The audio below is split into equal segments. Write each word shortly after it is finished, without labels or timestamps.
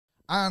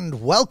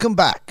And welcome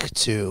back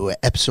to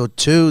episode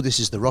 2. This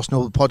is the Ross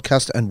Noble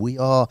podcast, and we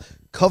are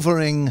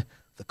covering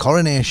the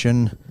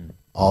coronation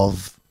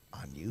of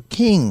our new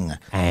king.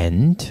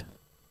 And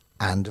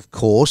of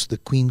course, the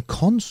Queen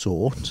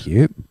Consort,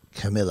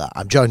 Camilla.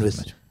 I'm joined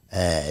with...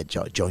 I'm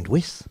joined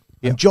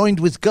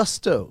with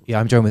gusto. Yeah,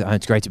 I'm joined with...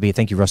 It's great to be here.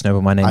 Thank you, Ross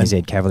Noble. My name is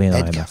Ed Cavalier,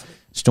 and I'm a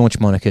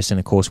staunch monarchist, and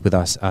of course with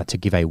us to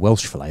give a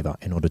Welsh flavour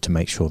in order to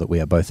make sure that we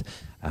are both...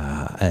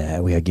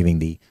 we are giving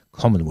the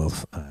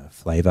Commonwealth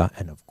flavour,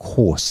 and of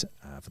course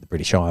for the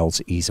British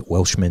Isles is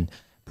Welshman,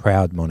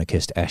 proud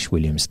monarchist Ash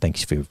Williams.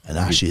 Thanks for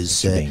Ash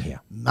is being here,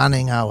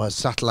 manning our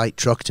satellite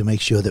truck to make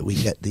sure that we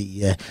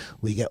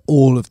get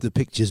all of the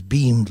pictures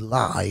beamed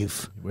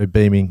live. We're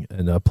beaming,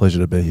 and a pleasure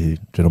to be here,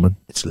 gentlemen.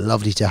 It's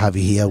lovely to have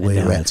you here. We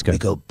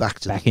go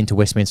back into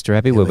Westminster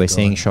Abbey, where we're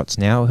seeing shots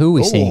now. Who are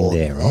we seeing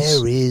there, Ross?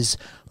 There is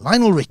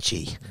Lionel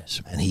Richie,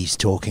 and he's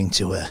talking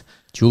to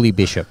Julie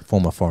Bishop,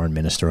 former Foreign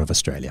Minister of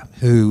Australia,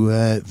 who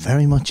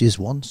very much is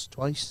once,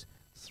 twice,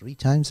 3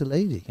 times a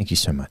lady. Thank you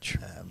so much.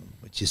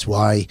 Which is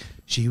why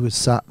she was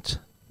sat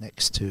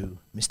next to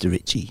Mr.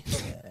 Richie.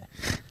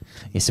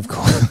 Yes, of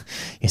course.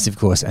 Yes, of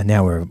course. And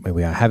now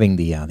we are having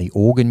the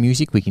organ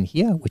music we can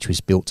hear, which was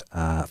built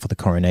for the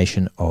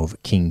coronation of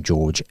King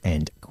George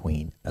and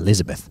Queen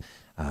Elizabeth.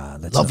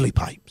 Lovely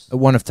pipes.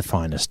 One of the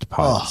finest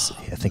pipes.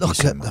 Yeah, thank you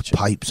so much. Look at the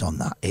pipes on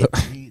that.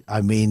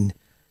 I mean...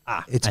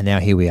 and now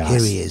here we are.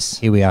 Here he is.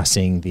 Here we are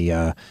seeing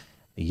the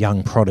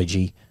young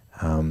prodigy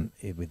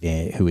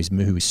who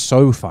is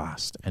so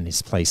fast and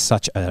is plays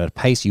such at a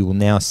pace. You will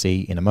now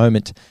see in a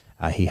moment.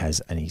 He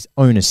has his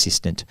own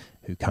assistant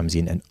who comes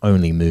in and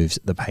only moves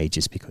the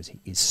pages because he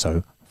is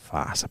so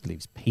fast. I believe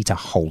it's Peter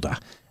Holder,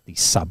 the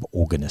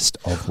sub-organist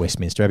of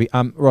Westminster Abbey.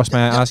 Ross, may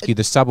I ask you,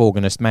 the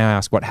sub-organist, may I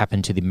ask what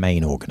happened to the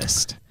main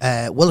organist?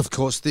 Well, of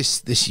course,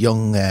 this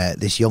young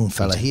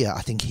fella here,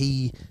 I think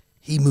he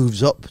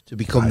moves up to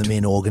become the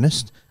main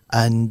organist,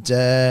 and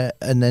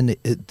then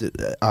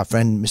our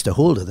friend Mr.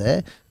 Holder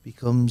there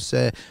becomes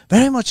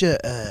very much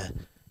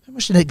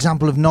an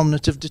example of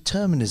nominative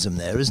determinism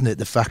there, isn't it?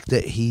 The fact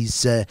that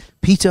he's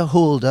Peter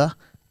Holder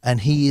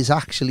and he is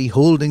actually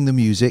holding the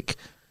music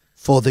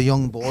for the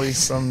young boy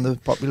from the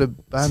popular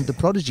band The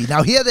Prodigy.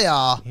 Now here they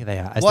are.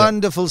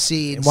 Wonderful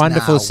scenes.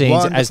 Wonderful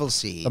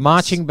scenes. The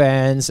marching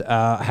bands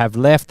have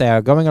left. They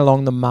are going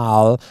along the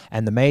mall,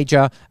 and the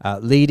major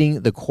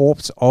leading the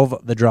corps of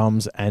the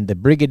drums, and the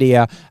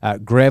brigadier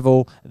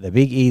Greville, the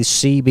big E,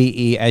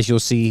 CBE, as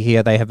you'll see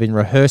here. They have been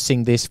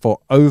rehearsing this for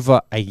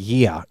over a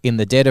year in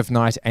the dead of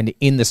night and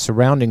in the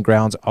surrounding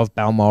grounds of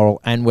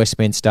Balmoral and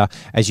Westminster,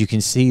 as you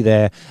can see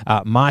there,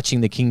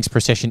 marching the King's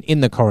procession in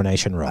the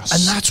coronation, Ross.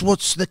 And that's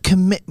what's the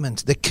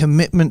commitment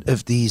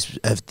of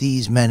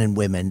these men and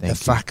women.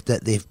 Fact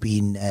that they've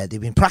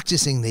been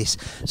practicing this.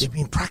 They've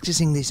been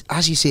practicing this,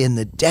 as you say, in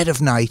the dead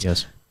of night.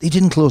 Yes. They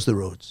didn't close the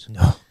roads.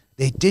 No.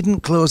 They didn't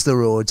close the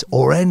roads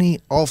or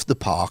any of the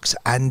parks.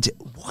 And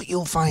what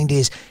you'll find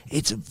is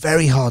it's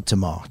very hard to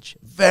march.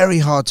 Very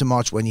hard to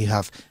march when you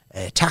have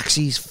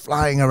taxis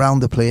flying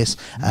around the place.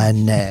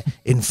 And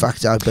in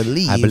fact, I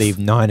believe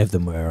 9 of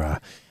them were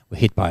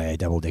hit by a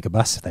double-decker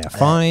bus. They are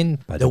fine.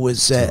 But there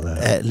was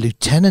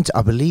Lieutenant,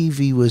 I believe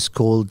he was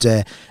called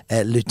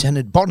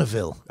Lieutenant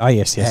Bonneville. Oh,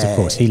 yes, of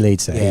course. He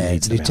leads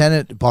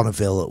Lieutenant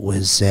Bonneville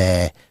was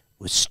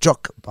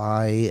struck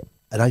by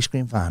an ice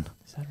cream van.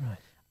 Is that right?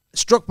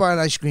 Struck by an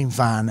ice cream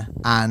van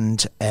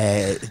and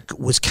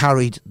was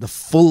carried the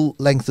full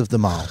length of the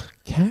mile.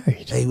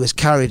 Carried? He was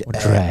carried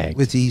dragged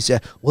with these... he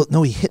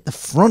hit the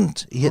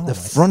front. He hit the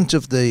front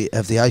of the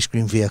ice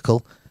cream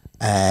vehicle.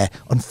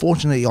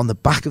 Unfortunately, on the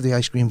back of the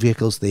ice cream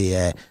vehicles,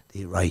 they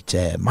write,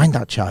 mind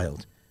that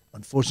child.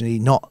 Unfortunately,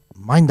 not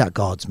mind that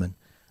guardsman.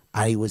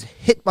 And he was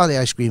hit by the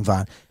ice cream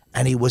van,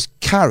 and he was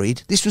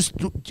carried.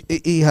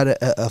 He had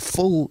a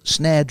full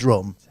snare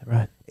drum. Is that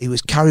right? He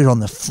was carried on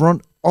the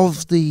front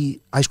of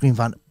the ice cream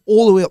van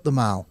all the way up the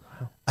mile.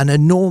 Wow. And a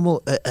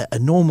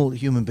normal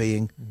human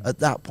being at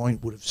that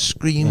point would have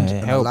screamed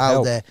and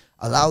allow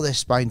their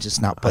spine to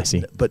snap.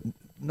 But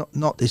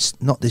not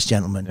this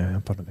gentleman.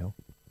 No, Bonneville.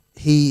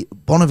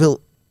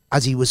 Bonneville,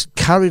 as he was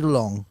carried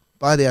along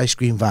by the ice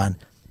cream van,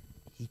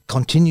 he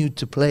continued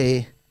to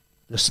play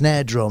the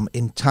snare drum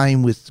in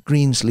time with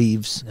green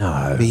sleeves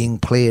being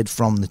played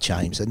from the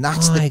chimes. And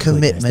that's the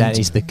commitment. Goodness, that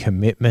is the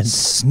commitment.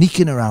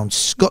 Sneaking around,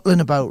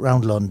 scuttling about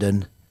around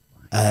London,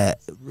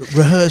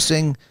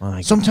 rehearsing,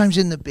 sometimes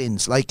in the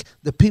bins. Like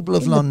the people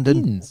of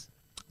London.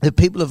 The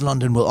people of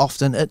London will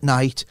often at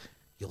night,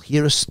 you'll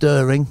hear a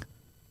stirring,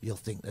 you'll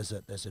think there's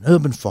an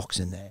urban fox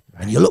in there,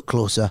 and you look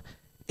closer,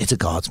 it's a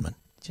guardsman.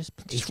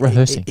 Just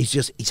rehearsing.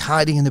 He's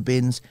hiding in the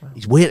bins. Wow.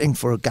 He's waiting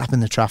for a gap in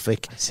the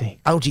traffic. I see.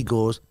 Out he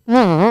goes.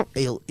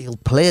 He'll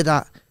play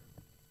that.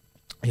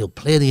 He'll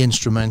play the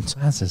instrument.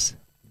 Wowzers.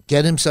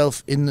 Get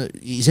himself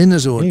he's in the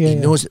zone. He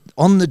knows it.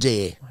 On the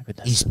day.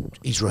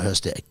 He's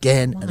rehearsed it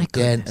again and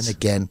again and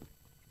again.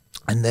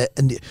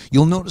 And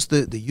you'll notice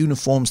the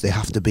uniforms, they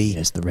have to be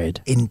the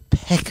red.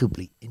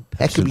 impeccably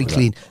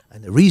clean. Right.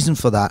 And the reason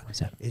for that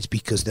is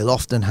because they'll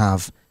often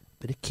have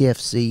bit of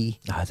KFC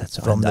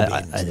from the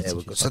bins. There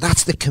we go. So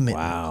that's the commitment.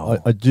 Wow.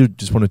 I do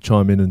just want to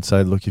chime in and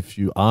say, look, if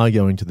you are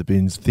going to the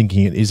bins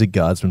thinking it is a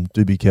guardsman,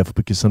 do be careful,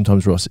 because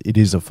sometimes, Ross, it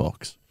is a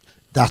fox.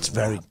 That's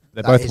very...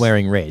 They're both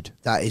wearing red.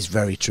 That is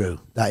very true.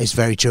 That is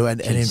very true.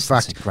 And in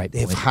fact,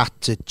 they've point. had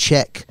to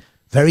check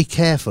very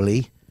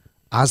carefully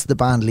as the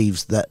band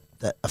leaves that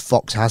a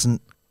fox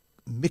hasn't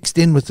mixed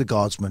in with the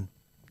guardsman,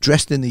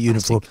 dressed in the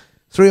uniform.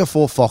 3 or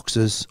 4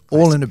 foxes,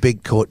 all in a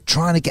big coat,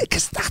 trying to get...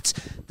 Because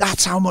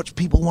that's how much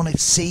people want to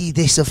see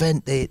this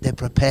event. They're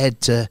prepared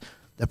to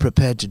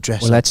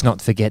dress Well, up. let's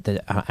not forget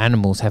that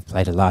animals have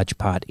played a large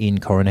part in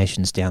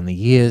coronations down the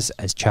years.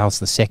 As Charles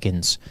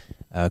II's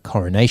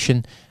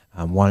coronation,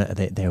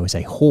 there was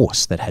a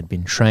horse that had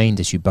been trained,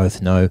 as you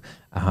both know.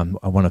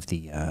 One of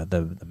the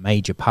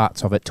major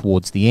parts of it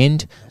towards the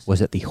end was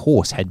that the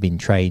horse had been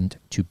trained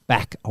to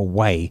back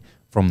away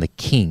from the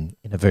king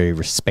in a very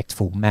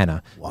respectful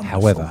manner. Wonderful.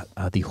 However,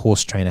 the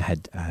horse trainer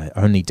had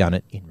only done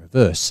it in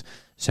reverse.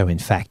 So, in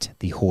fact,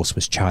 the horse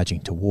was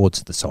charging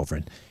towards the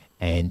sovereign.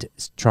 And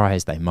try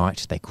as they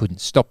might, they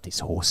couldn't stop this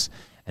horse.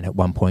 And at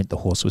one point, the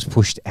horse was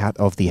pushed out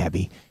of the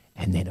abbey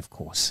and then, of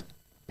course,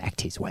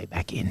 backed his way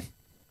back in.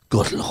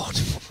 Good Lord.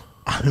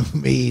 I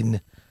mean,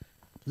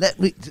 let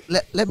me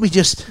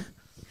just...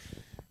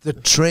 The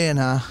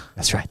trainer...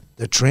 That's right.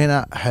 The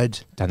trainer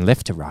had... Done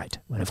left to right,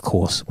 when, of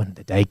course, when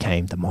the day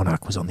came, the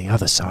monarch was on the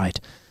other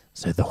side.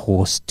 So the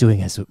horse,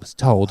 doing as it was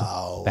told,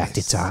 backed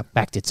its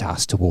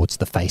ass towards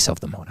the face of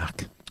the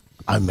monarch.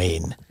 I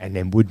mean... And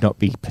then would not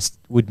be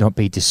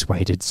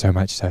dissuaded, so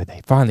much so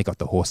they finally got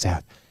the horse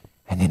out,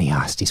 and then he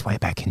asked his way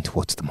back in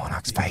towards the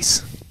monarch's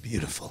face.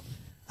 Beautiful.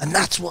 And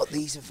that's what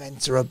these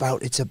events are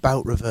about. It's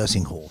about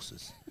reversing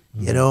horses.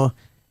 You know?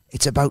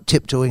 It's about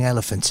tiptoeing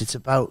elephants. It's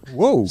about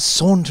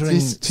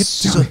sauntering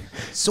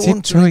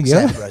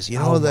zebras. You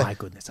know, my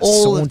goodness,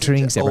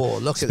 sauntering zebra. Oh,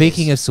 look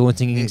Speaking at of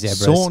sauntering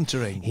zebras,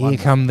 sauntering. Here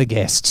come the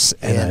guests.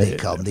 Here they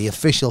come, the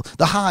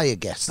higher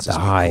guests. The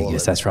higher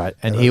guests, that's right.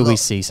 And here we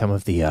see some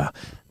of the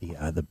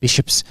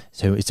bishops.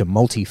 So it's a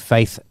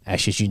multi-faith.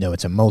 Ash, as you know,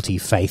 it's a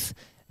multi-faith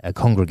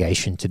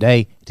congregation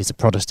today. It is a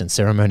Protestant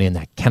ceremony, and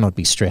that cannot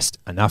be stressed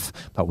enough.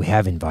 But we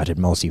have invited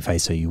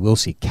multi-faith, so you will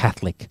see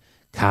Catholic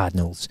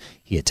cardinals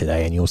here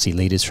today, and you'll see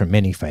leaders from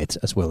many faiths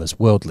as well as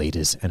world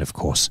leaders, and of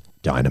course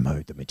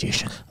Dynamo the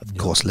magician. Of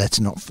course, let's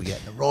not forget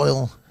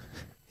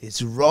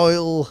his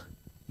royal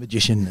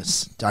magician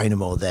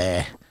Dynamo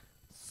there,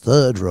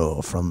 3rd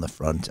row from the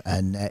front,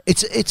 and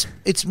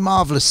it's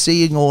marvelous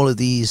seeing all of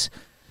these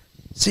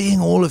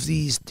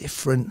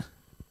different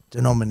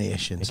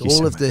denominations,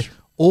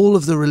 all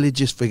of the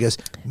religious figures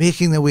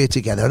making their way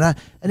together.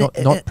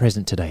 Not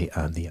present today.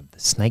 The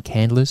snake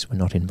handlers were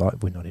not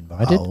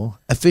invited. Oh,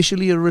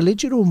 officially a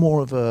religion or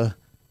more of a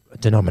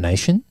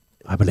denomination?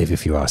 I believe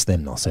if you ask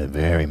them, they'll say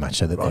very much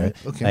so that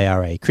they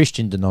are a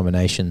Christian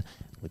denomination,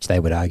 which they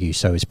would argue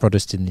so is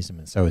Protestantism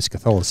and so is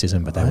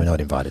Catholicism, but they were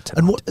not invited tonight.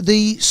 And what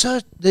the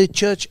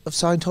Church of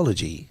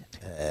Scientology?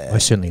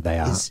 Certainly they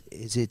are.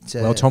 Is it?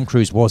 Well, Tom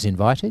Cruise was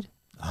invited.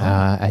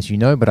 As you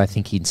know, but I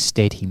think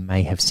instead he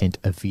may have sent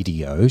a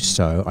video,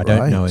 so I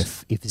don't know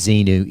if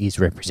Xenu is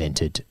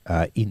represented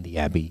in the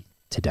Abbey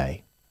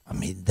today. I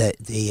mean,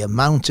 the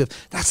amount of...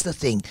 That's the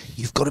thing.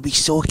 You've got to be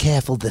so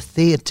careful. The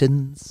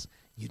Theatans,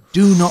 you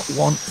do not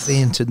want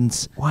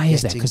Theatans. Why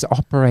is that? Because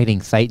operating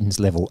Thetans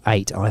level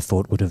 8, I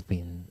thought, would have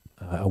been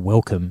a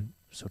welcome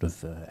sort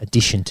of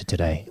addition to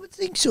today. You would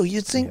think so.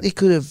 You'd think they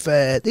could have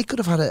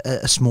had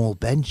a small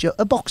bench,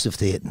 a box of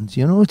Theatans,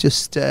 you know,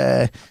 just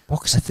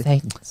box of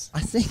Thetans.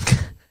 I think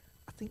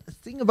the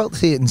thing about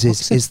Theatans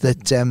is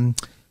that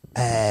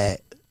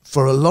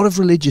for a lot of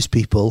religious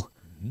people,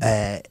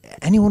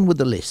 anyone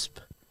with a lisp,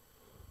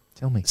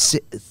 tell me,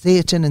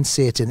 Theatan and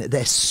Satan,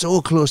 they're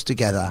so close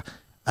together,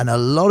 and a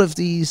lot of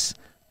these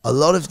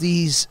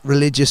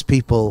religious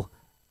people,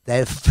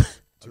 they've.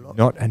 Do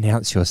not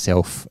announce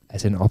yourself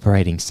as an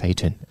operating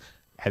Satan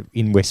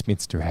in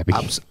Westminster Abbey.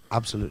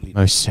 Absolutely.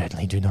 Most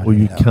certainly do not. Well,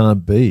 you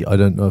can't be. I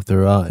don't know if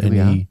there are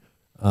any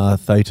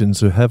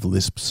Thetans who have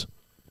lisps.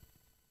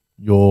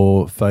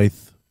 Your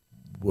faith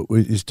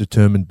is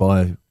determined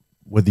by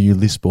whether you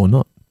lisp or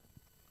not.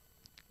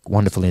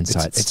 Wonderful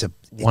insights. It's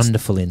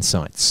wonderful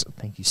insights.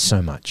 Thank you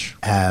so much.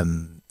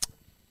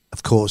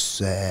 Of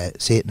course,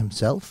 Satan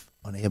himself,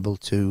 unable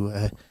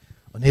to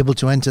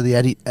enter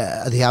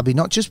the Abbey,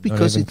 not just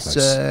because it's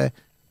a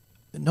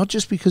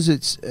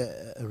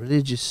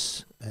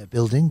religious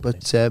building,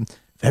 but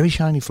very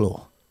shiny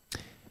floor.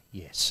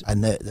 Yes,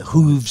 and the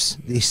hooves.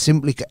 They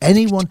simply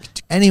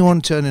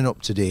anyone turning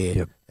up today.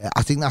 Yep.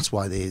 I think that's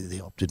why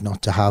they opted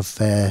not to have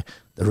the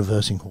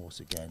reversing horse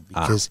again,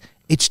 because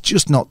it's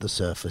just not the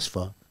surface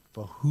for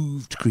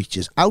hooved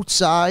creatures.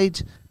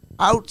 Outside,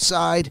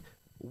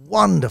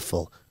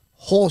 wonderful.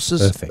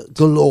 Horses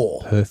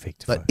galore.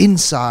 Perfect. But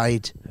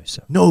inside,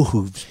 no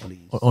hooves,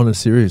 please. On a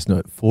serious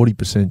note,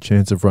 40%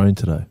 chance of rain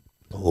today.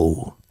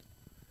 Oh,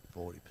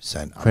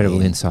 40%.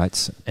 Incredible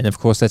insights. And of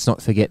course, let's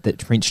not forget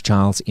that Prince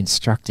Charles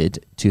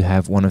instructed to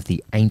have one of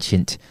the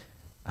ancient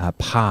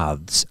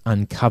paths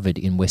uncovered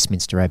in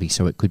Westminster Abbey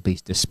so it could be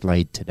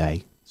displayed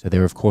today. So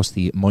there, of course,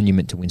 the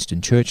monument to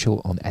Winston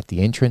Churchill at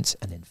the entrance,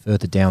 and then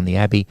further down the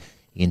Abbey,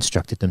 he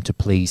instructed them to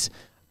please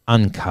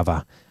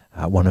uncover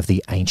one of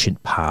the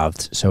ancient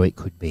paths so it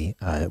could be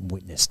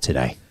witnessed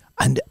today.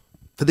 And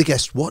for the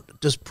guests, what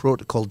does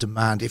protocol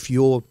demand if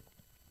you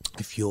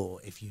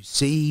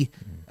see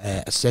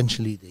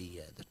essentially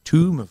the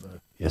tomb of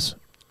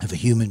a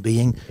human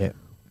being? Yeah.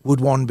 Would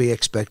one be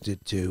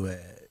expected to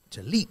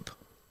leap?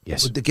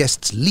 Yes. Would the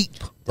guests leap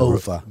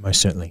over?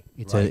 Most certainly.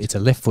 It's Right. a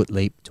left foot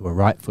leap to a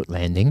right foot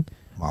landing.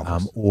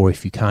 Marvellous. Or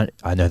if you can't,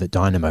 I know that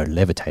Dynamo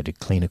levitated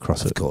clean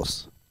across it. Of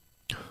course.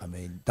 I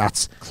mean,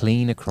 that's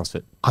Clean across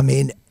it. I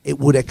mean, it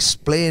would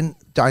explain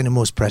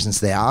Dynamo's presence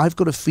there. I've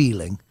got a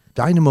feeling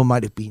Dynamo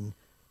might have been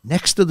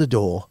next to the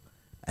door,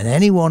 and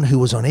anyone who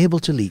was unable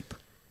to leap,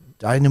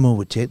 Dynamo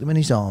would take them in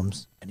his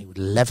arms and he would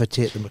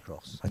levitate them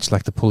across. Much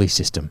like the pulley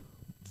system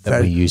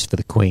that we used for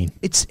the Queen.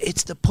 It's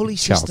the pulley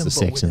Charles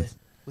system, II.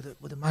 but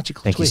with a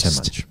magical Thank you twist.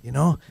 so much. You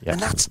know, Yeah.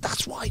 and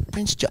that's why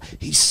Prince Charles.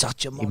 He's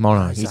such a He's a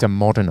modernizer.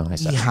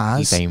 modernizer.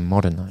 He's a He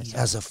modernizer.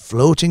 has a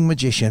floating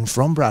magician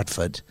from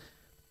Bradford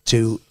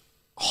to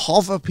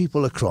hover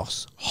people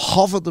across,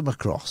 hover them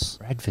across.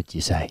 Bradford,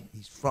 you say?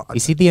 He's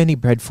Is he the only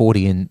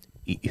Bradfordian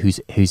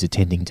who's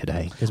attending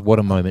today? Because what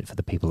a moment for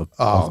the people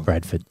of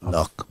Bradford.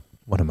 Look,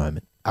 What a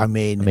moment. I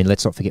mean,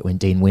 Let's not forget when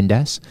Dean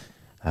Windass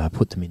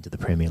put them into the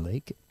Premier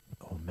League.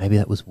 Or maybe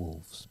that was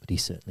Wolves, but he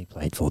certainly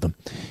played for them.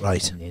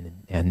 right.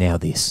 And now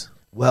this.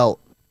 Well,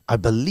 I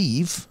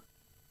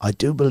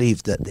do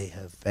believe that they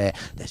have.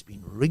 There's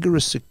been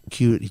rigorous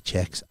security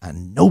checks,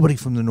 and nobody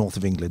from the north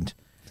of England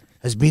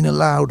has been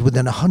allowed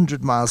within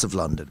 100 miles of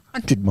London.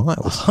 100 miles.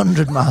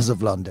 100 miles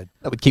of London.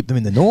 That would keep them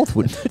in the north,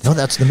 wouldn't it? No,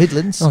 that's the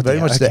Midlands. Oh, Very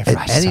dear. much. Okay,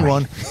 right,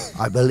 anyone.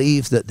 I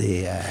believe that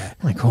they.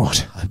 My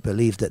God. I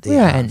believe that they.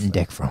 Where are have, Ant and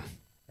Deck from?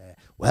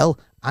 Well,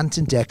 Ant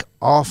and Deck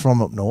are from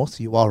up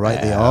north. You are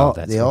right. They Oh, are.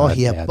 that's They are right.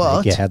 here,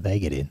 but How'd they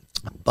get in?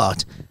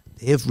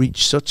 they have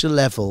reached such a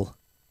level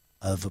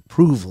of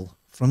approval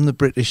from the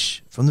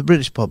British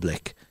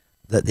public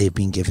that they've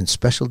been given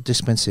special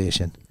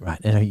dispensation. Right.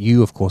 And are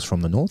you, of course,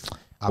 from the north?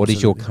 What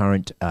is your Absolutely.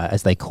 current,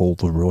 as they call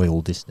the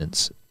royal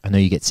distance? I know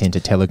you get sent a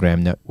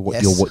telegram. Now,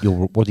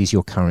 what is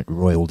your current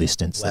royal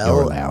distance that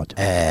you're allowed?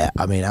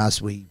 I mean,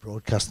 as we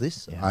broadcast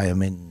this, Yeah. I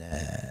am in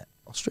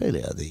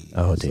Australia, the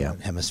Dear. Southern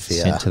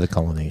Hemisphere. Sent to the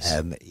colonies.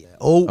 Yeah.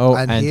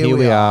 And here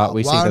we are.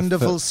 We see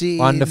wonderful the scenes.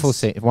 Wonderful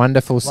scene.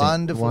 Wonderful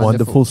scene.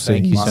 Wonderful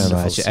Thank you so scenes. much.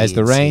 Wonderful As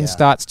the scenes, rain yeah.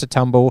 starts to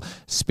tumble,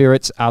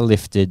 spirits are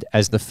lifted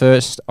as the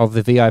first of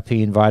the VIP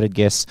invited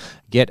guests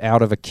get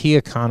out of a Kia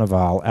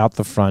Carnival out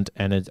the front.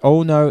 And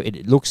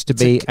it looks to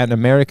be an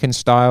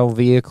American-style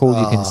vehicle.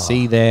 You can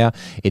see there.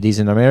 It is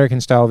an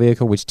American-style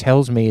vehicle, which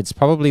tells me it's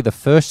probably the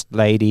First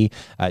Lady,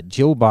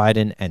 Jill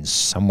Biden, and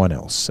someone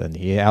else. And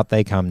here out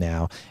they come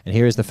now. And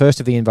here is the first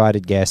of the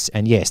invited guests.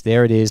 And yes,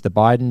 there it is, the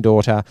Biden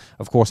daughter.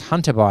 Of course,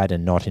 Hunter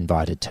Biden not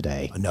invited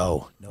today.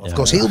 No. Of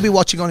course, he'll be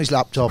watching on his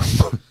laptop.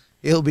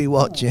 He'll be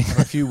watching.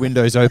 A few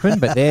windows open,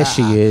 but there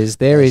she is.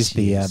 There is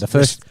the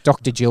first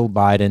Dr. Jill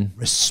Biden.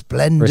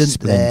 Resplendent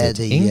there.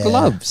 In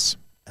gloves.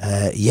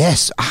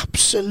 Yes,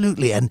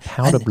 absolutely. And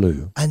Powder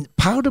blue. And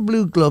powder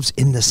blue gloves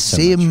in the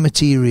same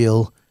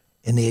material,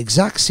 in the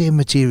exact same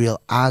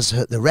material as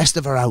the rest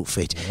of her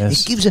outfit.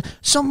 Yes. It gives a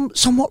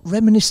somewhat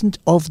reminiscent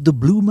of the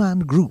Blue Man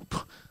Group,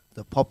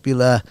 the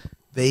popular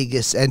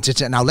Vegas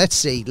entertainer. Now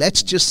let's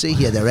just see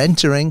here. They're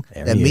entering.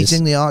 They're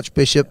meeting the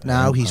Archbishop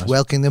now. He's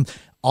welcoming them.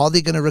 Are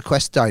they going to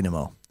request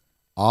Dynamo?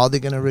 Are they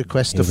going to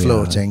request a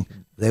floating?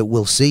 They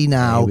will see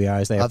now. Here we are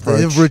as they approach.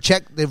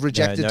 They've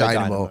rejected No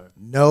Dynamo.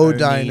 No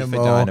need for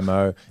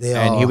Dynamo.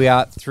 Here we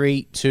are,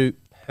 3, 2,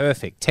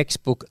 perfect.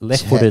 Textbook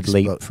left-footed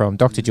leap from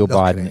Dr. Jill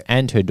Biden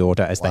and her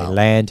daughter as they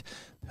land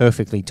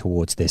perfectly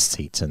towards their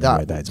seats. And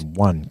that's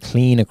one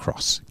clean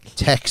across.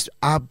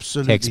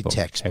 Absolutely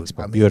textbook.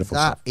 I mean, Beautiful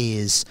that stuff.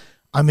 is,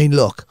 I mean,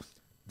 look,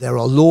 there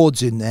are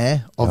lords in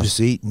there,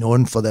 obviously,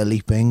 known for their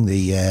leaping.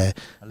 I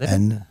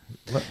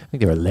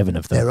think there are 11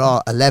 of them. There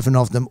are 11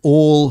 of them,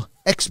 all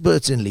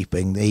experts in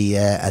leaping.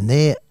 I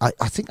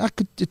think I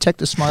could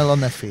detect a smile on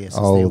their face.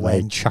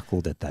 They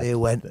chuckled at that. They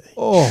went,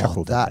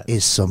 that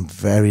is some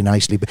very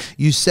nice leaping.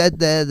 You said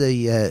there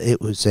you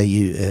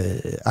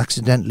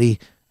accidentally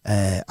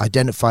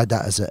identified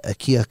that as a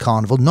Kia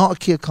Carnival. Not a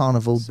Kia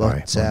Carnival,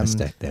 but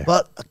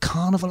a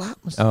carnival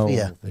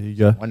atmosphere. There you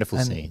go. Wonderful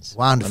scenes.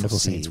 Wonderful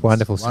scenes. scenes.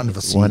 Wonderful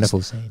Wonderful scenes. scenes.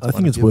 Wonderful scenes. I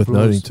think it's worth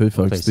noting too,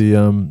 folks. The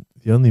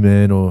only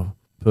man or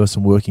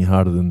person working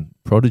harder than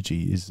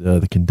Prodigy is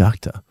the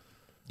conductor.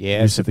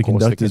 Yes, The of course.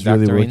 conductor's The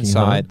conductor really working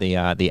inside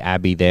hard. the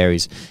abbey there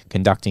is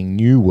conducting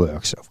new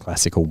works of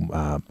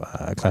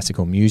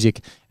classical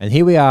music. And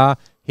here we are.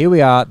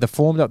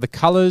 The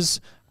colours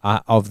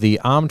of the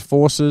armed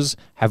forces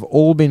have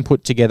all been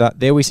put together.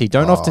 There we see.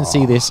 Don't often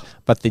see this,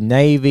 but the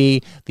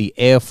Navy, the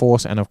Air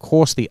Force, and of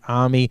course the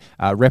Army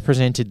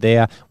represented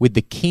there with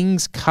the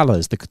King's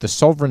colours, the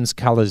sovereign's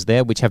colours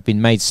there, which have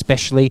been made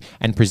specially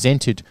and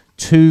presented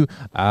to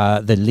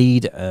the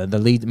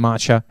lead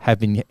marcher have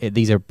been.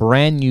 These are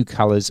brand new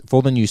colours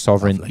for the new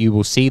sovereign. Lovely. You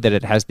will see that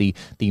it has the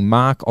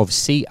mark of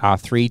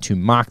CR3 to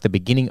mark the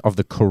beginning of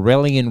the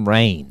Corellian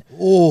reign.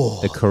 Oh,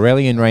 The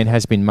Corellian reign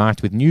has been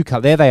marked with new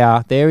colour. There they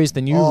are. There is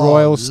the new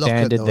royal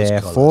standard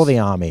there for the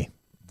army.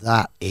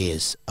 That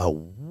is a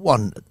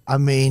wonder. I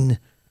mean,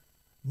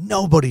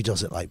 nobody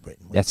does it like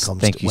Britain when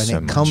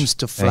it comes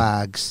to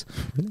flags.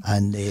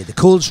 And the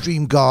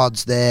Coldstream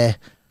Guards there,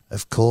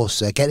 of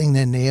course, getting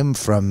their name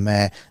from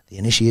the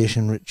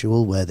initiation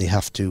ritual where they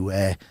have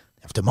to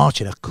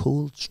march in a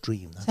cold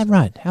stream. Is that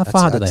right? How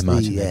far do they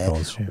march in that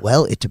cold stream?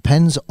 Well, it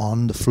depends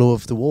on the flow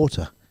of the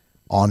water.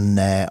 On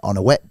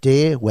a wet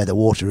day where the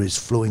water is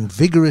flowing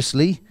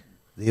vigorously,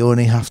 they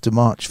only have to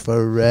march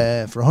for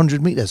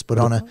 100 meters. But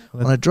on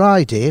a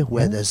dry day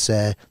where there's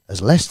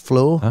less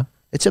flow,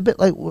 it's a bit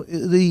like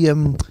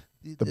the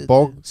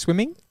bog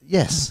swimming.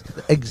 Yes,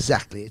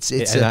 exactly. It's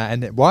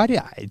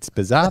it's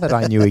bizarre that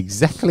I knew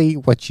exactly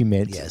what you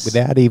meant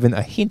without even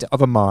a hint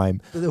of a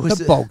mime.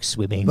 The bog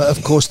swimming. But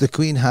of course, the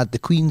Queen had the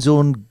Queen's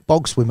own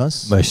bog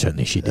swimmers. Most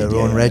certainly she did. Her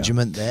own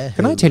regiment there.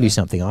 Can I tell you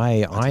something?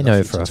 I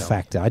know for a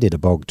fact I did a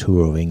bog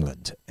tour of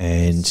England,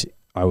 and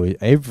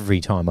every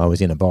time I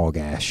was in a bog,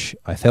 Ash,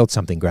 I felt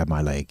something grab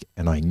my leg,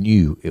 and I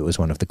knew it was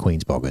one of the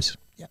Queen's boggers.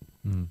 Yeah.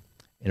 In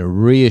a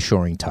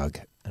reassuring tug,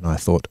 and I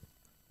thought,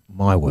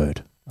 my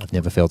word, I've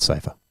never felt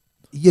safer.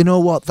 You know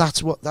what?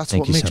 That's what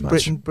makes so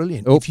Britain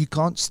brilliant. Oh. If you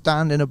can't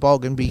stand in a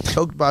bog and be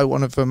tugged by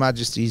one of Her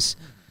Majesty's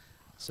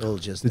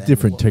soldiers, it's a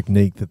different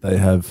technique that they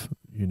have.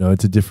 You know,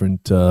 it's a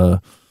different.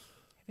 Have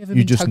you ever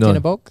been tugged in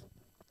a bog?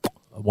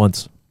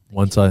 Once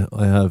I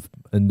have,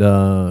 and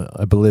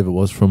I believe it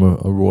was from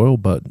a royal,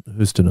 but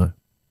who's to know?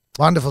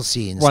 Wonderful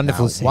scenes.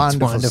 Wonderful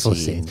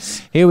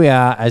scenes. Here we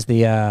are as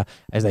the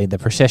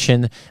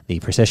procession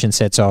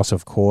sets off.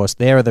 Of course,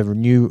 there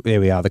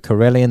we are, the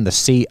Corellian, the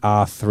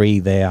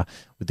CR3 there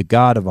with the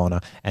Guard of Honour,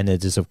 and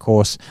it is of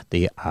course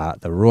the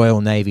Royal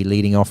Navy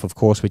leading off, of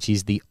course, which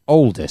is the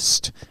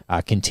oldest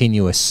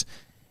continuous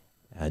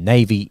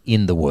navy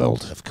in the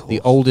world. Of course. The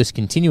oldest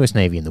continuous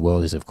navy in the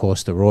world is, of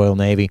course, the Royal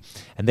Navy.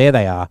 And there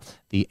they are,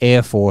 the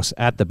Air Force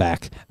at the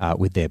back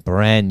with their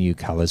brand new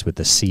colours with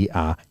the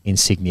CR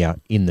insignia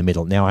in the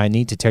middle. Now, I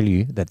need to tell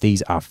you that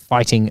these are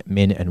fighting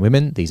men and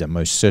women. These are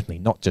most certainly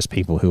not just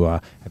people who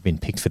have been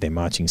picked for their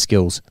marching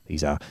skills.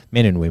 These are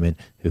men and women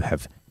who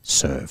have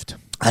served.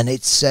 And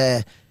it's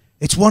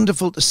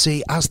wonderful to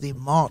see as they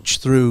march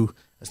through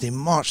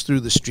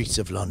the streets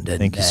of London.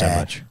 Thank you so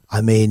much.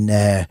 I mean,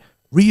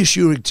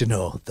 reassuring to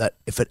know that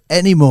if at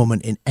any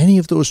moment in any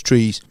of those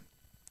trees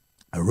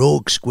a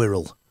rogue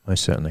squirrel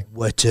most certainly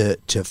were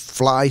to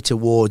fly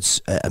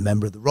towards a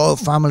member of the royal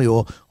family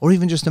or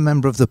even just a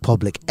member of the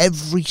public,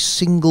 every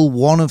single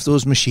one of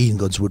those machine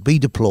guns would be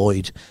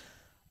deployed,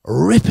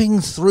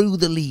 ripping through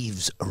the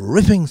leaves,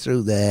 ripping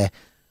through there,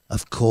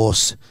 of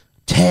course,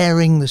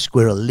 tearing the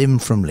squirrel limb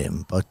from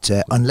limb. But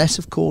unless,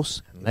 of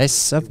course,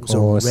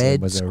 it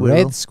was a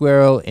red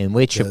squirrel in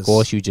which, of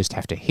course, you just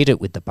have to hit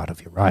it with the butt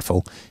of your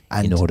rifle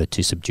in order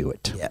to subdue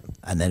it. Yeah,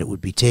 and then it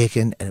would be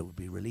taken and it would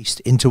be released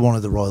into one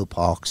of the royal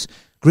parks.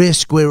 Grey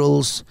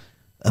squirrels,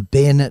 a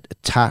bayonet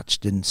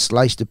attached and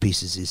sliced to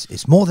pieces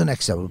is more than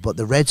acceptable. But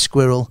the red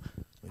squirrel...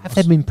 Have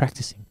they been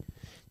practicing?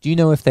 Do you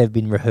know if they've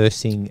been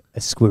rehearsing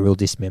a squirrel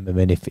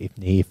dismemberment? If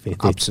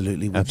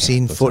Absolutely. We've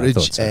seen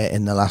footage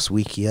in the last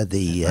week here.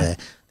 They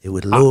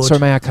would load...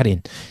 sorry, may I cut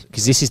in?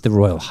 Because this is the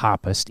Royal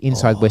Harpist.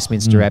 Inside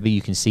Westminster Abbey,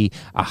 you can see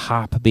a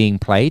harp being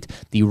played.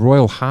 The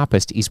Royal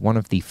Harpist is one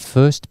of the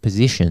first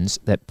positions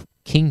that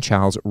King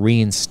Charles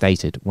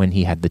reinstated when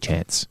he had the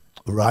chance.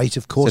 Right,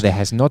 of course. So there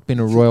has not been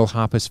a royal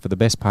harpist for the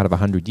best part of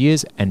 100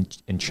 years, and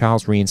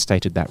Charles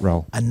reinstated that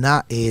role. And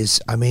that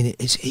is, I mean,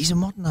 he's a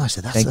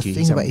moderniser. That's the thing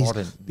he's about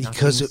modern.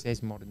 Because nothing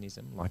says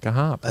modernism like a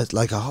harp.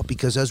 Like a harp,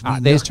 because as we know,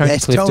 there's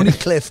Tony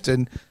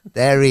Clifton.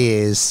 There he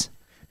is,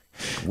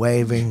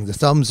 waving the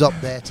thumbs up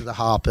there to the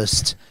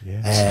harpist.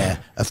 Yes.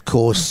 Of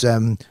course,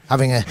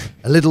 having a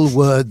little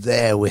word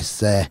there with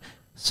Sir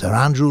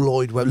Andrew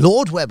Lloyd Webber,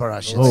 Lord Webber,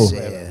 I should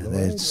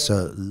say.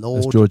 Sir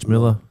Lord. That's George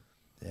Miller.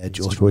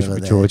 George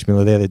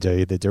Miller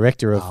there, the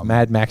director of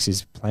Mad Max,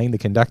 is playing the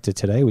conductor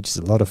today, which is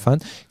a lot of fun.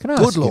 Can I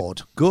ask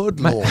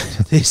Good Lord.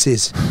 This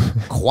is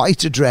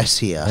quite a dress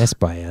here. Yes,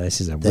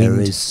 this is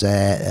There is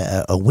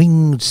a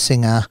winged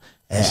singer,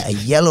 a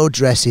yellow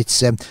dress.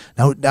 It's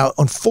now,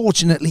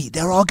 unfortunately,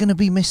 there are going to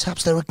be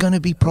mishaps. There are going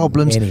to be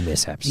problems. Many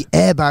mishaps. The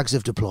airbags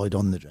have deployed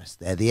on the dress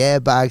there. The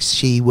airbags,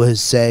 she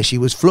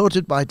was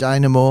floated by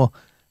dynamo,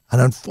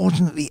 and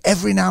unfortunately,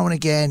 every now and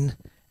again,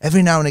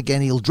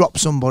 he'll drop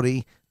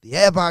somebody. The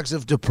airbags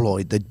have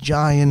deployed, the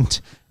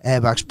giant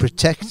airbags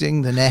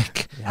protecting the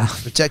neck, and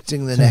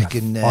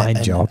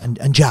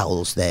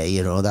jowls there.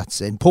 You know, that's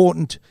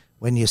important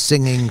when you're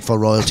singing for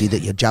royalty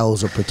that your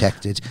jowls are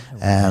protected.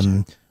 As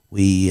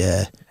we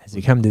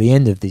come to the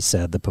end of this,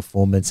 the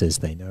performance, as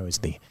they know, as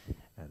the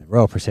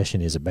royal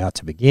procession is about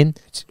to begin.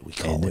 We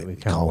can't wait. We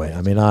can't wait.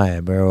 I mean,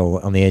 we're all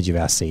on the edge of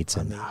our seats,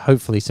 and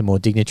hopefully some more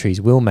dignitaries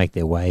will make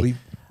their way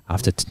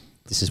after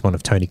This is one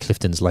of Tony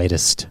Clifton's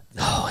latest.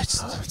 Oh,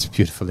 it's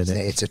beautiful, isn't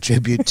it? It's a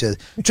tribute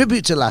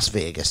to Las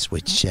Vegas,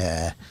 which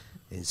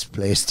is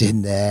placed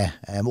in there.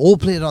 All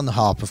played on the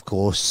harp, of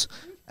course.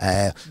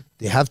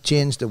 They have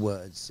changed the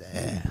words.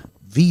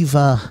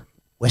 Viva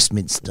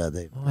Westminster.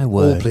 They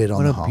all played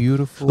on the harp. What a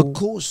beautiful of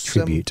course,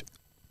 tribute.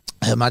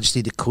 Her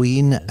Majesty the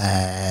Queen,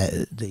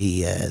 the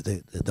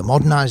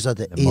modernizer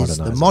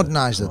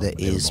that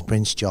is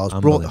Prince Charles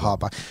brought the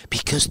harp back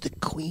because the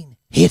Queen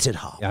hated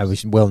harps. Yeah, it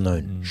was well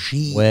known.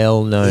 She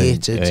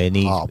hated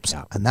harps,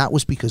 and that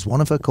was because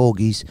one of her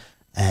corgis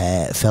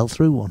fell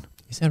through one.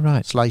 Is that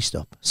right? Sliced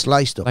up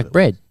like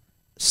bread,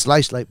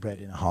 sliced like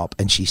bread in a harp.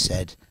 And she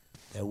said,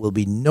 "There will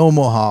be no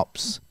more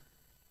harps.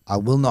 I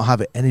will not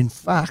have it." And in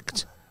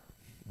fact,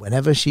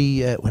 whenever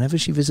she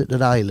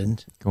visited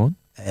Ireland, go on.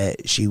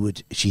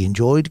 She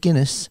enjoyed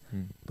Guinness,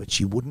 but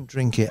she wouldn't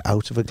drink it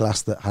out of a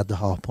glass that had the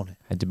harp on it.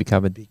 Had to be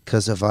covered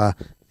because of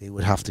they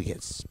would have to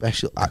get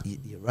special.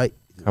 You're right.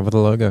 Cover the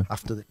logo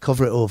after they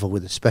cover it over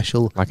with a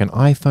special, like an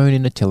iPhone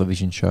in a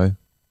television show.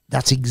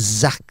 That's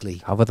exactly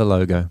cover the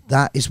logo.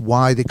 That is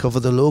why they cover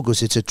the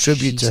logos. It's a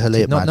tribute to Her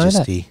late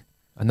Majesty.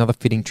 Another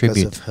fitting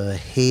tribute because of her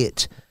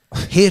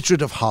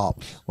hatred of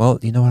harps. Well,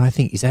 you know what I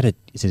think is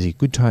a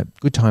good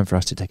time for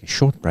us to take a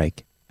short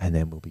break, and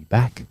then we'll be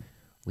back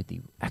with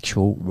the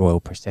actual royal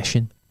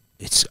procession.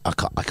 I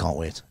can't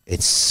wait.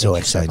 It's so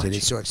exciting.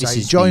 It's so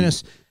exciting. Join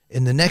us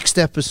in the next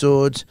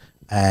episode.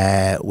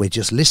 We're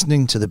just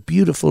listening to the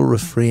beautiful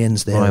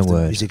refrains there of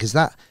the music. As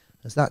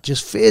that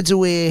just fades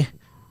away,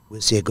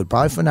 we'll say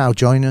goodbye for now.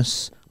 Join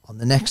us on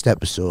the next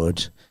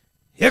episode.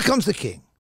 Here comes the King.